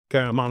Okay,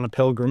 I'm on a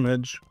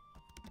pilgrimage.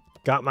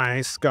 Got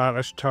my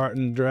Scottish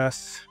tartan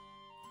dress,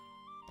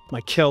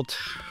 my kilt,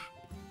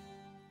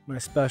 my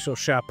special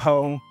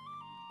chapeau.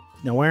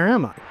 Now, where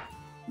am I?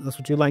 That's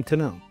what you'd like to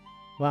know.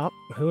 Well,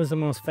 who is the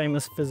most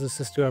famous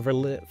physicist who ever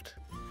lived?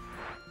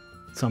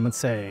 Some would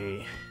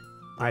say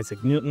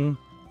Isaac Newton.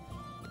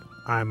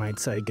 I might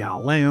say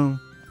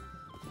Galileo.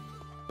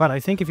 But I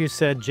think if you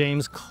said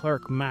James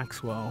Clerk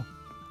Maxwell,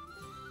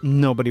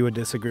 nobody would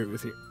disagree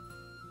with you.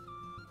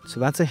 So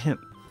that's a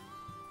hint.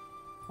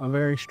 A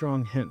very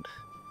strong hint.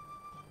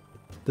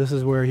 This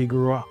is where he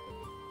grew up.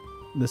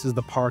 This is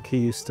the park he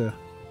used to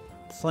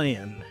play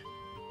in.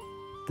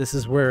 This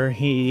is where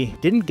he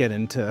didn't get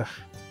into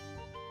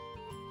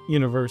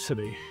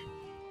university.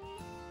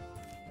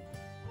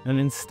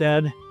 And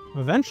instead,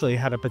 eventually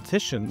had a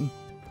petition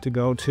to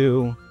go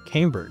to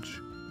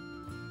Cambridge.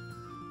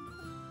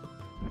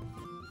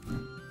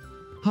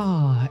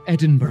 Ah,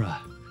 Edinburgh,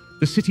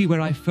 the city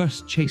where I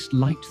first chased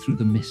light through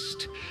the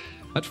mist.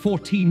 At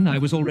 14, I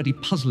was already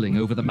puzzling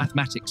over the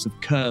mathematics of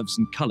curves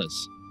and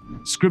colours,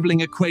 scribbling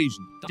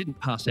equations.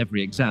 Didn't pass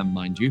every exam,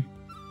 mind you.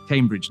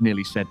 Cambridge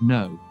nearly said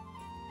no.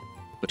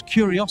 But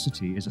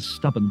curiosity is a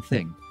stubborn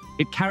thing.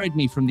 It carried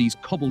me from these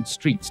cobbled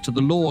streets to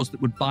the laws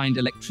that would bind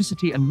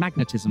electricity and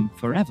magnetism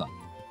forever.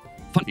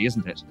 Funny,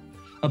 isn't it?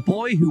 A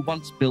boy who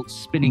once built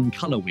spinning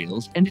colour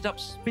wheels ended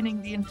up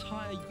spinning the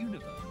entire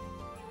universe.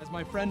 As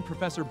my friend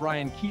Professor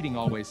Brian Keating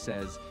always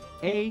says,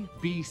 A,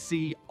 B,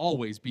 C,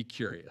 always be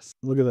curious.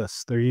 Look at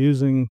this. They're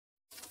using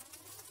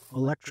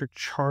electric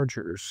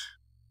chargers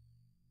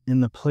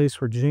in the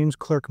place where James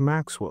Clerk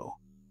Maxwell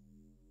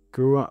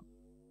grew up.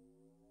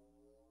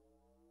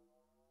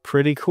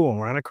 Pretty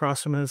cool. Right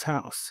across from his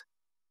house,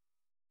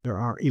 there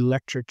are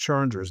electric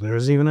chargers.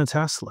 There's even a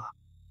Tesla.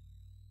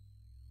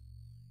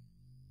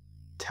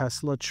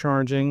 Tesla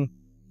charging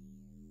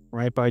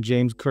right by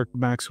James Clerk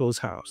Maxwell's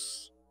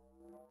house.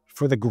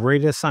 For the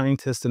greatest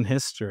scientist in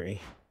history,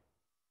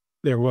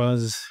 there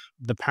was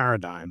the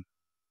paradigm.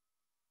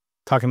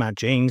 Talking about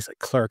James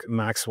Clerk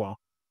Maxwell.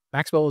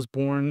 Maxwell was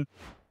born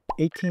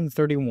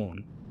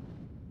 1831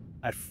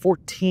 at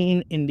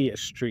 14 India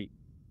Street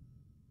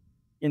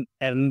in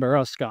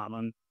Edinburgh,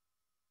 Scotland.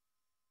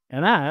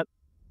 And that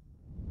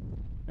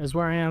is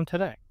where I am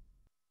today.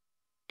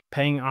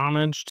 Paying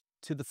homage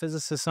to the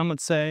physicist some would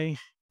say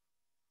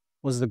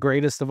was the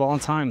greatest of all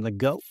time, the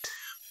GOAT.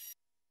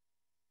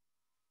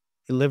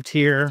 He lived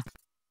here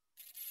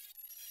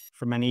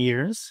for many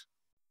years.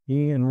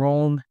 He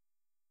enrolled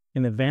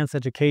in advanced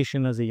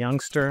education as a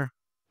youngster,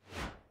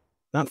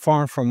 not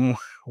far from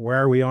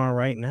where we are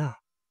right now,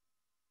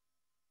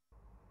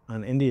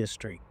 on India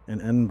Street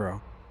in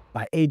Edinburgh.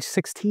 By age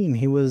 16,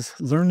 he was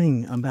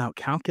learning about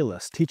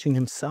calculus, teaching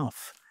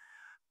himself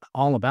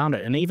all about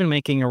it, and even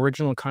making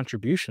original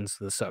contributions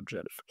to the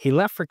subject. He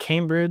left for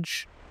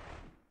Cambridge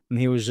when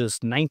he was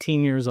just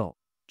 19 years old,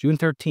 June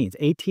 13th,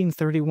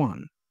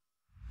 1831.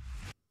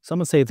 Some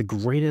would say the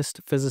greatest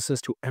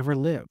physicist who ever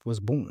lived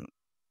was born.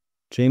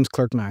 James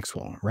Clerk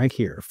Maxwell, right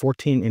here,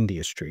 14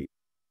 India Street.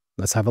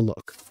 Let's have a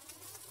look.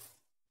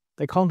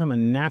 They called him a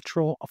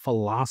natural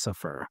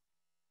philosopher.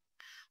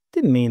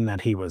 Didn't mean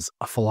that he was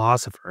a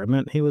philosopher. It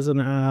meant he was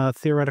a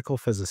theoretical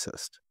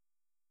physicist.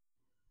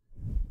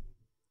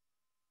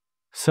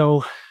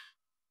 So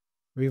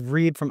we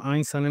read from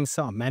Einstein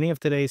himself. Many of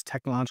today's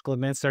technological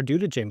advances are due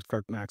to James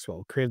Clerk Maxwell,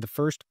 who created the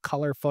first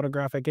color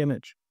photographic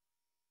image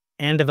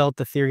and developed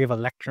the theory of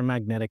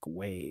electromagnetic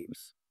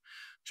waves,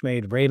 which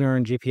made radar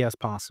and GPS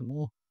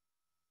possible.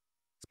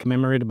 It's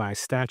commemorated by a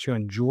statue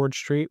on George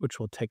Street, which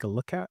we'll take a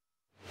look at.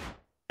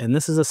 And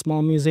this is a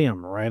small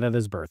museum right at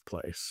his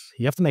birthplace.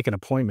 You have to make an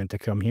appointment to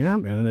come here,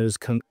 and it is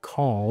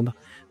called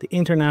the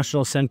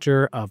International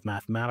Center of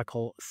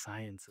Mathematical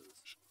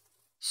Sciences.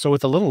 So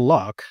with a little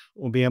luck,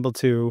 we'll be able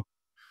to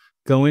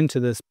go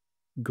into this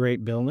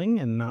great building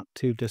in not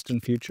too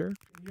distant future.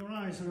 Your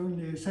eyes are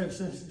only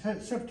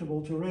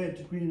susceptible to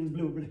red, green and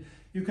blue, but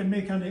you can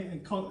make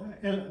any,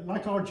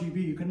 like RGB,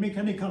 you can make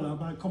any colour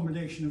by a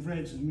combination of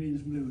reds and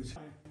greens and blues.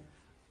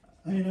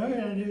 You know,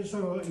 and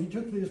so he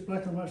took these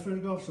black and white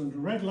photographs and the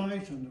red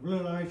light and the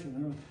blue light,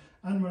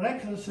 and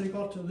miraculously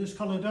got to this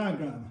colour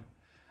diagram.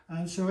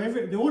 And so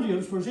the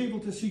audience was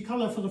able to see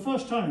colour for the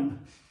first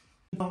time.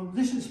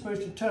 This is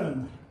supposed to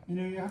turn, you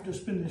know, you have to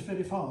spin this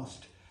very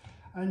fast.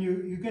 And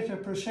you get a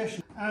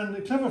precession. And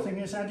the clever thing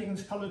is adding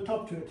this coloured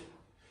top to it.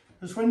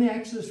 Because when the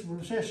axis of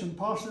precession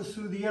passes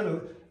through the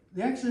yellow,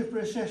 the axis of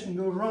precession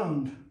goes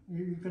round.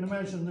 You can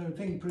imagine the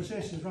thing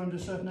precesses round a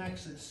certain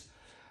axis.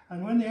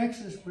 And when the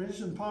axis of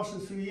precession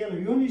passes through the yellow,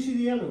 you only see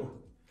the yellow.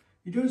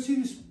 You don't see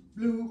this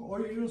blue,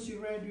 or you don't see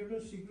red, you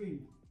don't see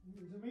green.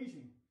 It's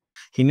amazing.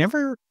 He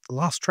never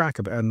lost track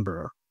of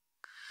Edinburgh.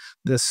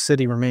 This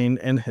city remained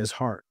in his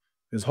heart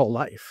his whole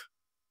life.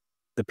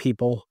 The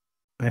people.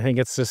 I think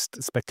it's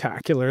just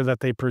spectacular that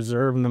they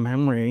preserve the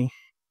memory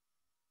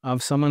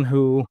of someone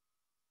who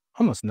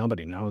almost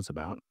nobody knows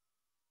about.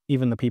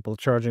 Even the people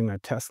charging their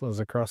Teslas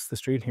across the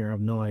street here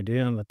have no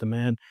idea that the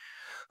man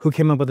who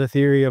came up with a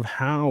theory of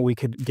how we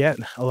could get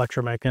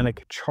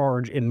electromagnetic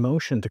charge in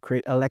motion to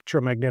create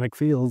electromagnetic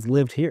fields,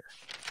 lived here.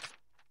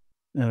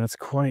 And it's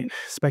quite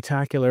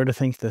spectacular to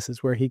think this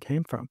is where he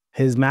came from.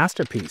 His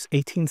masterpiece,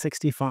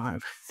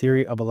 1865,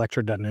 Theory of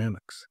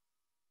Electrodynamics,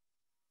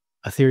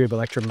 a theory of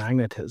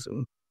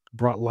electromagnetism,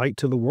 brought light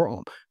to the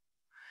world.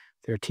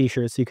 There are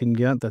t-shirts you can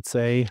get that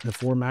say the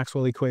 4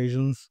 Maxwell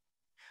equations,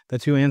 the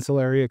 2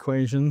 ancillary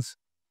equations,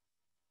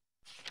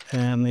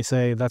 and they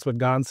say that's what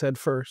God said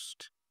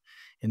first,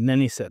 and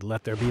then he said,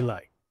 let there be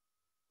light.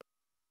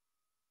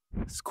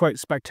 It's quite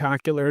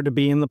spectacular to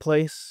be in the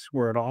place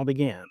where it all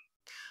began.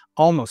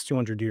 Almost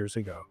 200 years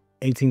ago,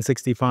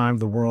 1865,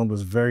 the world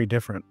was very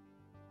different.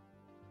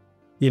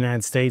 The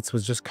United States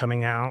was just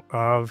coming out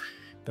of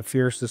the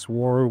fiercest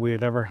war we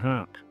had ever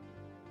had,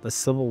 the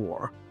Civil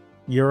War.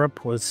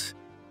 Europe was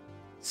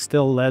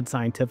still led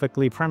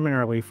scientifically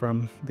primarily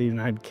from the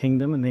United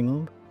Kingdom and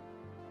England.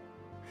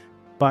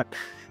 But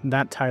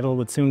that title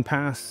would soon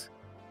pass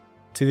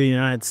to the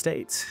United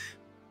States.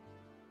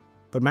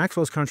 But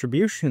Maxwell's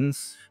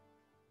contributions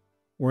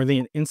were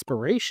the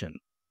inspiration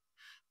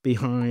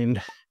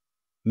behind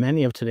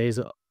many of today's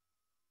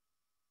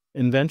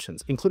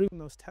inventions, including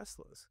those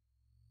Teslas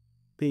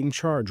being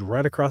charged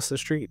right across the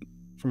street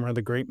from where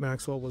the great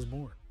Maxwell was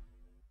born.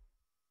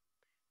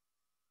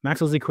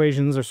 Maxwell's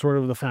equations are sort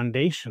of the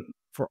foundation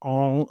for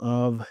all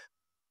of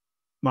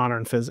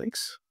modern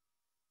physics.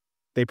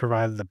 They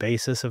provided the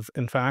basis of,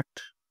 in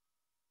fact,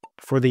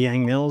 for the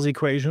Yang-Mills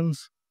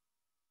equations.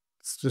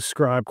 It's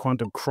described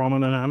quantum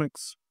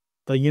chromodynamics.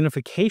 The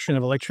unification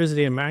of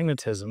electricity and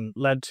magnetism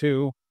led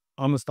to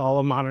almost all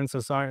of modern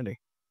society.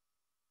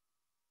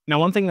 Now,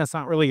 one thing that's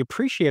not really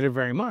appreciated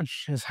very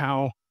much is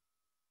how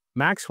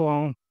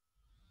Maxwell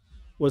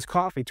was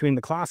caught between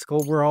the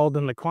classical world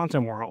and the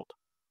quantum world.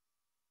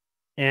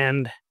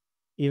 And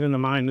even a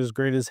mind as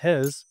great as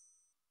his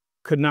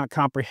could not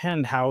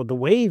comprehend how the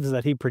waves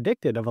that he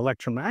predicted of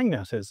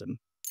electromagnetism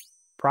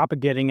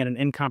propagating at an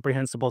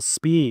incomprehensible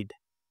speed,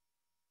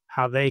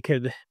 how they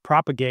could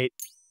propagate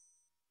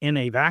in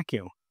a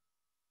vacuum.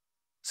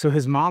 So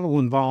his model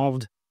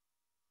involved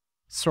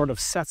sort of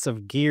sets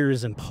of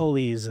gears and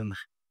pulleys and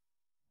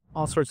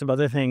all sorts of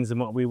other things in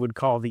what we would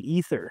call the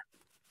ether.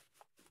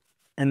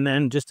 And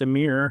then just a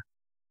mere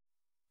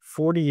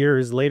 40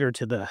 years later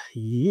to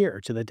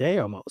the day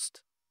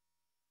almost,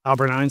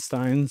 Albert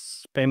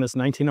Einstein's famous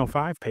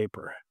 1905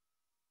 paper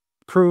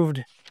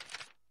proved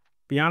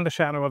beyond a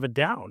shadow of a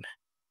doubt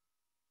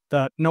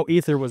that no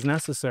ether was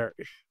necessary.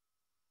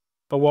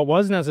 But what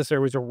was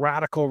necessary was a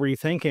radical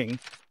rethinking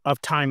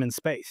of time and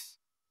space.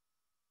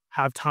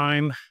 How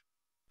time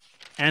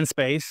and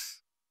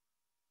space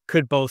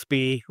could both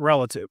be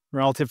relative.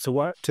 Relative to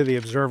what? To the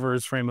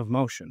observer's frame of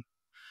motion.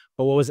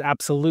 But what was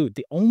absolute,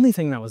 the only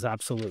thing that was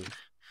absolute,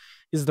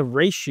 is the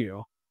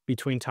ratio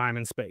between time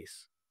and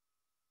space,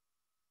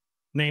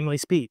 namely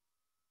speed.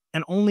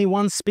 And only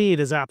one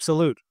speed is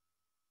absolute.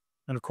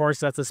 And of course,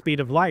 that's the speed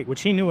of light,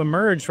 which he knew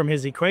emerged from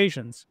his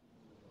equations.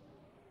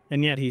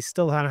 And yet he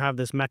still had to have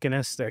this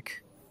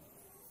mechanistic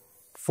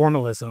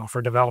formalism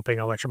for developing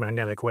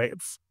electromagnetic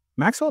waves.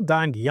 Maxwell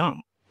died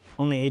young,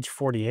 only age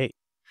 48.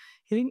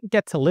 He didn't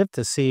get to live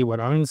to see what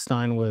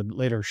Einstein would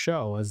later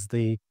show as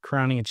the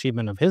crowning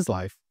achievement of his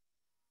life.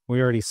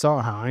 We already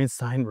saw how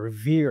Einstein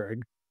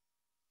revered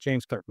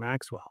James Clerk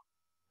Maxwell.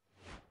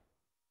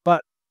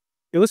 But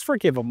it was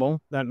forgivable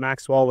that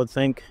Maxwell would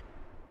think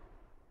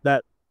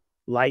that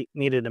light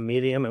needed a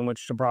medium in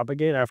which to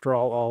propagate. After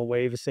all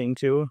waves seem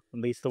to, at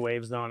least the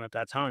waves known at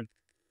that time.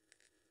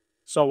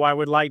 So why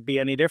would light be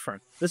any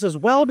different? This is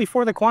well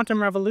before the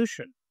quantum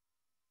revolution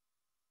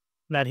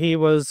that he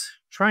was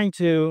trying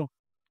to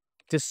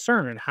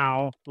discern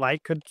how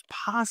light could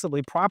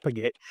possibly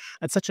propagate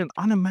at such an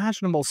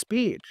unimaginable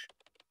speed.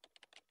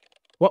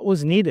 What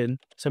was needed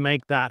to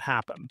make that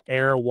happen?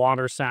 Air,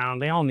 water,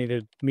 sound, they all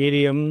needed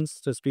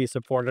mediums to be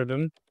supported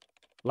in.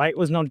 Light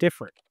was no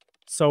different.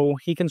 So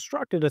he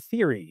constructed a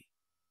theory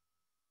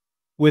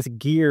with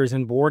gears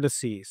and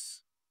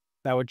vortices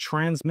that would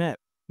transmit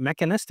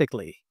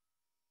mechanistically,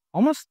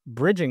 almost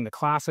bridging the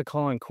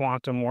classical and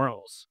quantum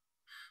worlds.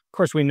 Of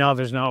course, we know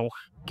there's no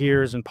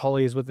gears and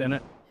pulleys within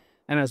it.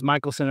 And as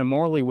Michelson and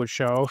Morley would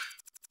show,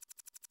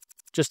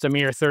 just a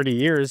mere 30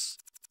 years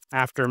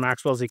after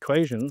Maxwell's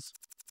equations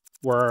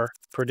were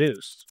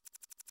produced,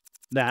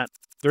 that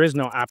there is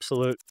no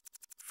absolute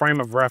frame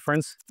of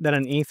reference that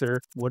an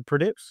ether would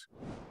produce.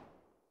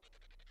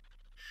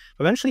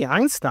 Eventually,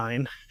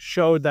 Einstein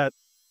showed that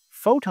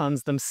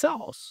photons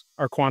themselves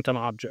are quantum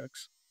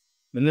objects.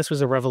 And this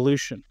was a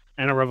revolution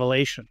and a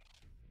revelation.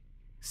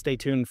 Stay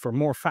tuned for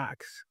more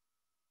facts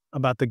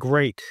about the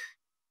great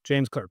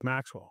James Clerk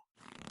Maxwell.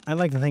 I'd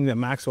like to think that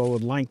Maxwell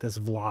would like this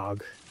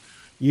vlog,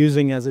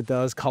 using as it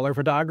does color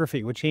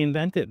photography, which he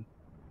invented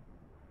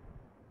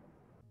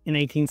in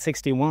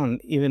 1861,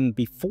 even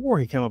before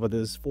he came up with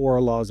his 4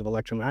 laws of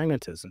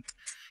electromagnetism.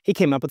 He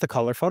came up with the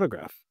color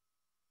photograph.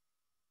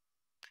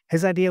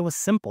 His idea was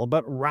simple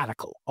but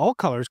radical. All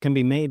colors can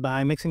be made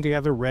by mixing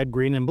together red,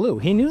 green, and blue.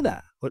 He knew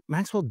that. What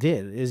Maxwell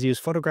did is use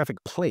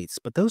photographic plates,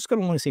 but those could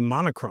only see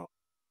monochrome,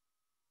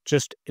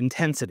 just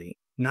intensity,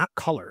 not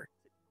color.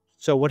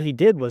 So what he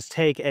did was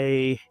take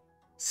a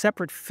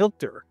separate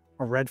filter,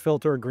 a red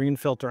filter, a green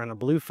filter, and a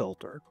blue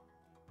filter,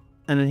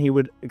 and then he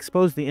would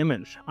expose the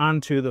image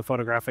onto the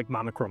photographic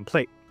monochrome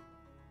plate.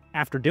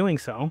 After doing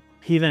so,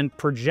 he then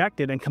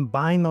projected and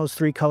combined those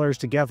three colors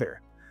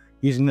together,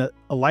 using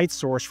a light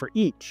source for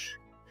each,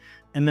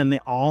 and then they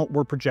all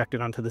were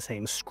projected onto the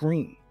same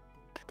screen.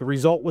 The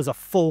result was a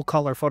full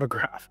color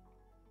photograph.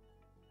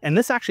 And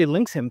this actually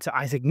links him to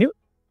Isaac Newton,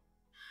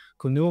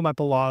 who knew about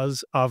the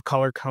laws of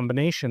color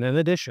combination and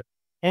addition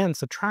and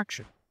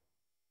subtraction,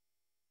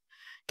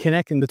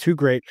 connecting the two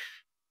great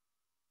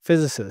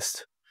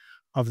physicists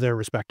of their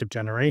respective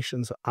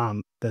generations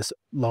on this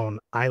lone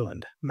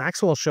island.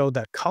 Maxwell showed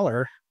that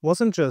color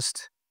wasn't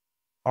just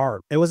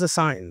art. It was a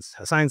science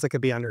that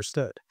could be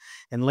understood.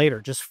 And later,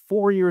 just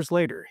 4 years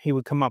later, he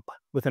would come up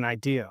with an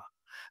idea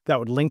that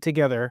would link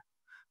together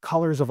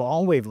colors of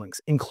all wavelengths,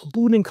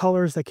 including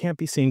colors that can't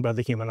be seen by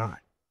the human eye.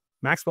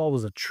 Maxwell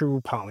was a true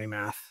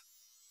polymath.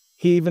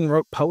 He even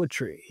wrote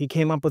poetry. He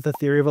came up with a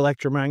theory of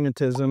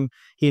electromagnetism.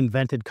 He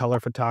invented color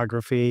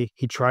photography.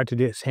 He tried to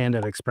do his hand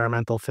at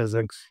experimental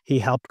physics. He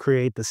helped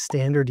create the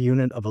standard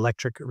unit of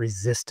electric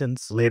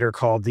resistance, later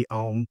called the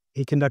ohm.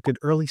 He conducted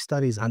early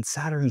studies on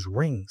Saturn's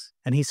rings,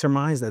 and he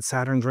surmised that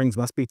Saturn's rings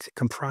must be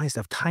comprised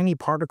of tiny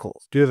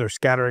particles due to their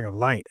scattering of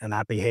light and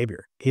that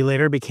behavior. He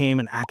later became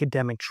an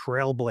academic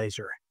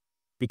trailblazer,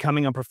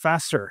 becoming a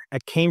professor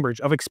at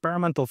Cambridge of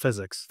experimental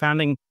physics,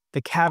 founding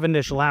the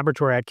Cavendish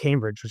Laboratory at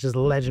Cambridge, which is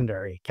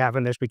legendary.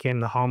 Cavendish became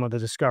the home of the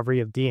discovery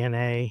of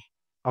DNA,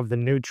 of the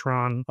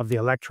neutron, of the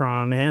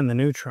electron, and the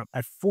neutron.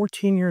 At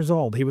 14 years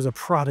old, he was a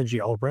prodigy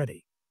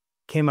already.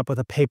 Came up with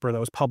a paper that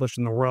was published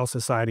in the Royal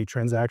Society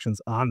Transactions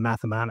on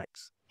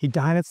mathematics. He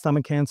died of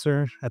stomach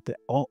cancer at the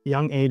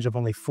young age of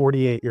only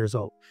 48 years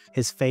old.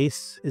 His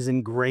face is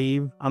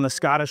engraved on the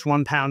Scottish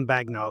 £1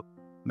 banknote.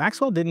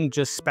 Maxwell didn't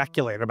just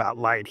speculate about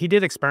light, he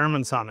did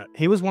experiments on it.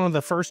 He was one of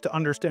the first to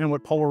understand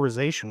what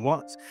polarization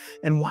was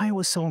and why it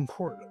was so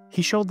important.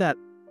 He showed that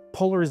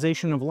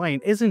polarization of light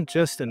isn't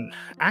just an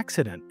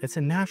accident, it's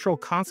a natural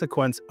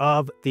consequence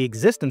of the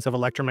existence of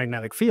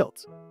electromagnetic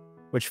fields,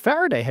 which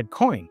Faraday had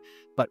coined,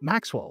 but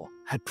Maxwell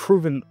had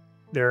proven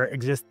the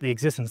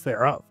existence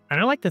thereof. And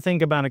I like to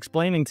think about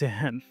explaining to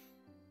him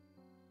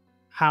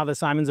how the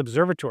Simons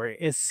Observatory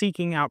is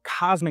seeking out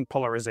cosmic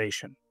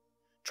polarization,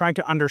 trying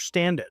to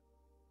understand it.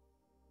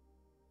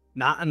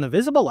 Not in the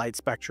visible light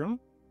spectrum,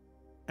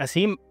 as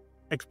he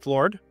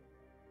explored,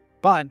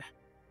 but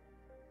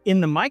in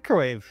the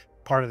microwave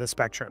part of the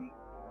spectrum,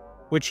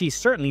 which he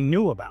certainly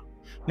knew about.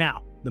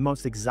 Now, the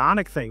most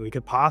exotic thing we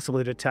could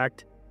possibly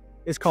detect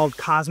is called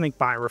cosmic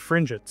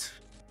birefringence.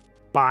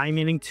 Bi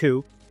meaning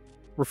two,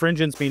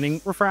 refringence meaning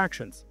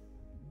refractions.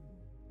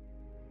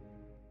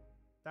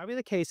 That would be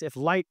the case if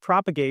light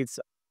propagates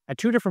at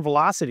two different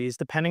velocities,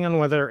 depending on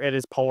whether it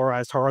is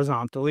polarized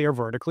horizontally or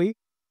vertically,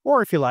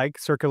 or if you like,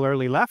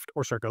 circularly left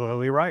or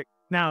circularly right.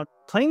 Now,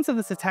 planes of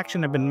this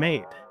detection have been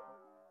made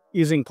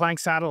using Planck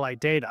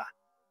satellite data,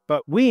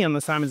 but we in the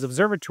Simons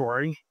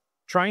Observatory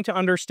trying to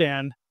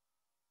understand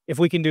if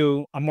we can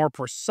do a more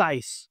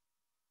precise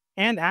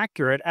and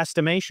accurate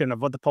estimation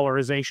of what the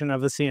polarization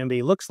of the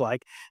CMB looks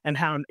like and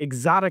how an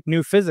exotic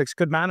new physics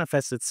could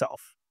manifest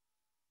itself.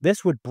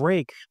 This would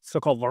break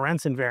so-called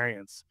Lorentz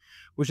invariance,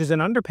 which is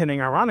an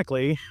underpinning,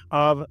 ironically,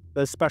 of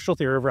the special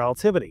theory of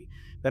relativity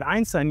that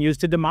Einstein used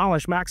to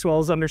demolish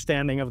Maxwell's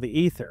understanding of the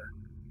ether.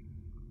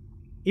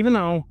 Even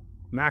though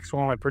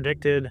Maxwell had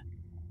predicted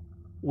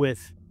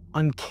with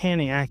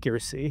uncanny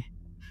accuracy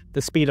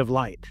the speed of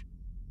light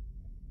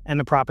and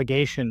the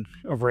propagation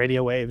of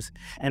radio waves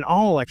and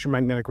all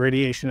electromagnetic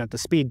radiation at the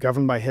speed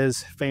governed by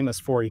his famous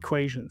 4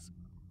 equations,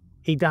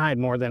 he died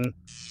more than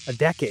a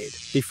decade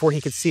before he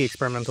could see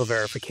experimental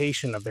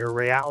verification of their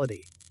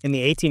reality. In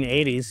the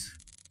 1880s,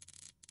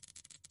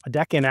 a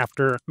decade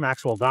after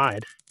Maxwell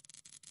died,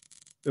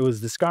 it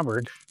was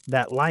discovered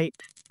that light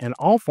and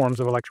all forms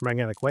of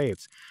electromagnetic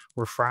waves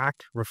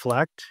refract,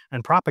 reflect,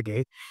 and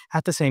propagate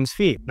at the same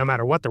speed, no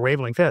matter what the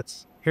wavelength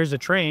is. Here's a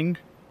train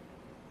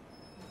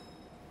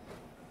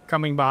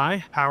coming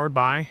by, powered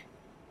by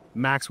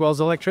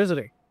Maxwell's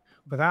electricity.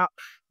 Without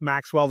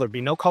Maxwell, there'd be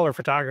no color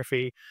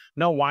photography,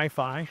 no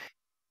Wi-Fi,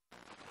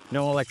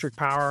 no electric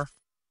power,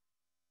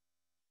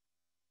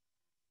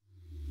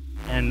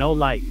 and no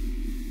light,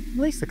 at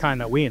least the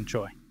kind that we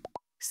enjoy.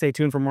 Stay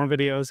tuned for more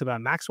videos about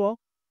Maxwell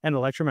and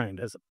electromagnetism.